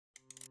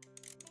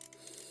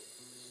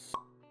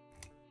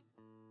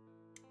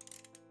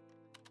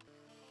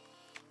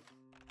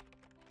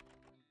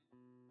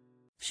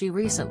She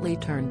recently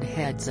turned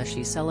heads as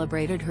she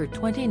celebrated her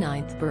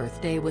 29th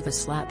birthday with a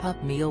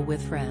slap-up meal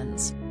with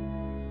friends.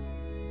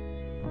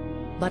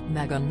 But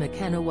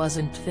McKenna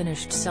wasn't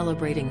finished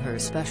celebrating her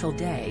special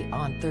day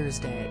on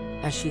Thursday,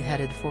 as she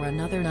headed for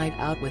another night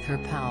out with her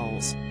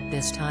pals,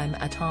 this time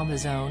at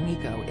Amazon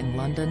Eco in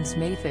London's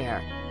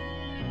Mayfair.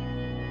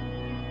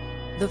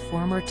 The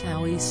former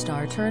TOWIE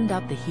star turned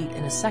up the heat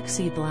in a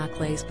sexy black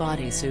lace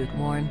bodysuit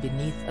worn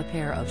beneath a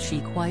pair of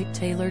chic white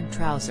tailored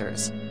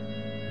trousers.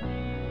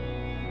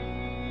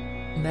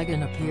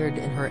 Meghan appeared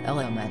in her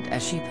element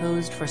as she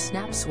posed for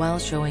snaps while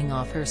showing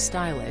off her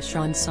stylish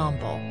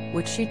ensemble,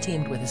 which she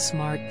teamed with a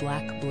smart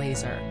black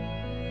blazer.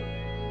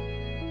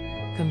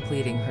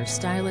 Completing her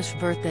stylish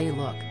birthday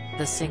look,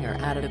 the singer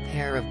added a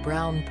pair of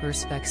brown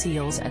perspex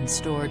heels and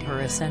stored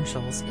her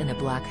essentials in a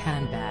black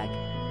handbag.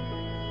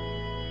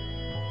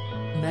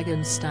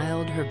 Meghan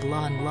styled her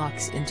blonde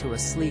locks into a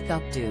sleek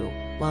updo,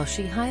 while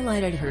she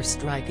highlighted her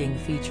striking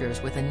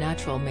features with a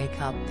natural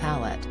makeup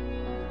palette.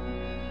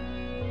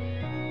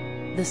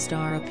 The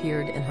star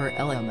appeared in her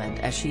element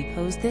as she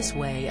posed this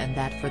way and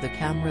that for the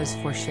cameras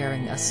for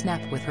sharing a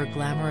snap with her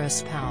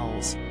glamorous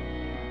pals.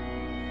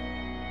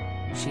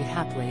 She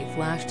happily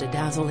flashed a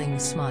dazzling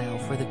smile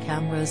for the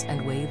cameras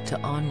and waved to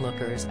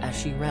onlookers as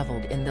she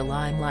reveled in the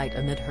limelight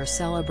amid her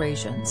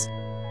celebrations.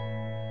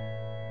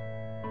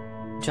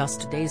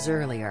 Just days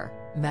earlier,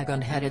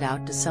 Meghan headed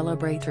out to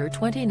celebrate her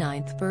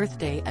 29th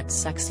birthday at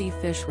Sexy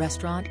Fish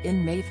restaurant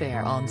in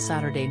Mayfair on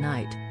Saturday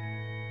night.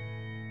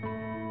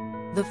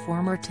 The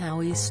former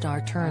TOWIE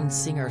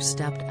star-turned-singer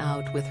stepped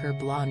out with her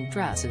blonde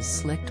dresses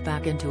slicked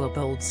back into a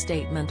bold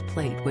statement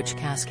plait which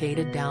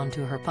cascaded down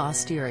to her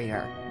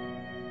posterior.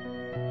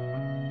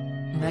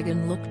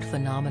 Meghan looked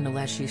phenomenal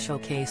as she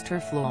showcased her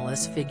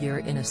flawless figure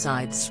in a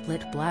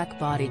side-split black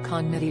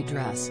bodycon midi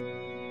dress.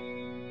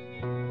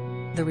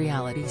 The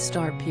reality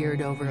star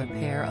peered over a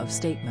pair of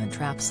statement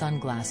wrap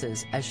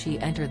sunglasses as she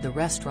entered the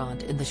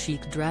restaurant in the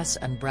chic dress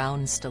and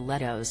brown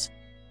stilettos.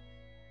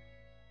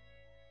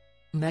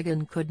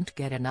 Meghan couldn't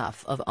get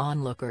enough of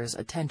onlookers'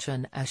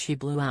 attention as she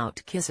blew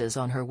out kisses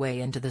on her way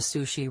into the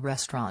sushi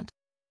restaurant.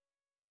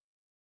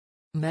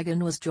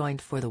 Meghan was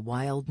joined for the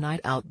wild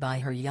night out by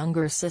her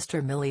younger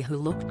sister Millie, who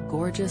looked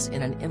gorgeous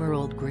in an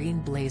emerald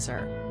green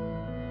blazer.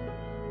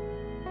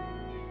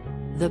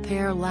 The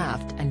pair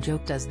laughed and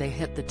joked as they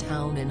hit the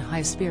town in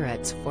high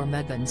spirits for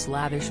Meghan's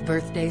lavish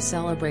birthday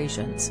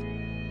celebrations.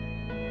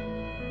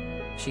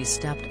 She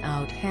stepped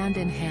out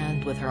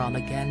hand-in-hand with her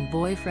on-again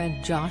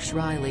boyfriend Josh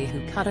Riley,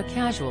 who cut a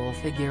casual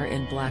figure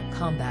in black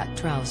combat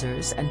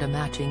trousers and a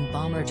matching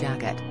bomber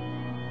jacket.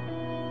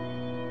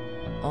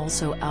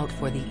 Also out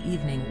for the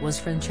evening was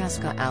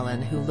Francesca Allen,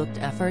 who looked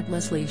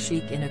effortlessly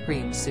chic in a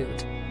cream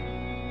suit.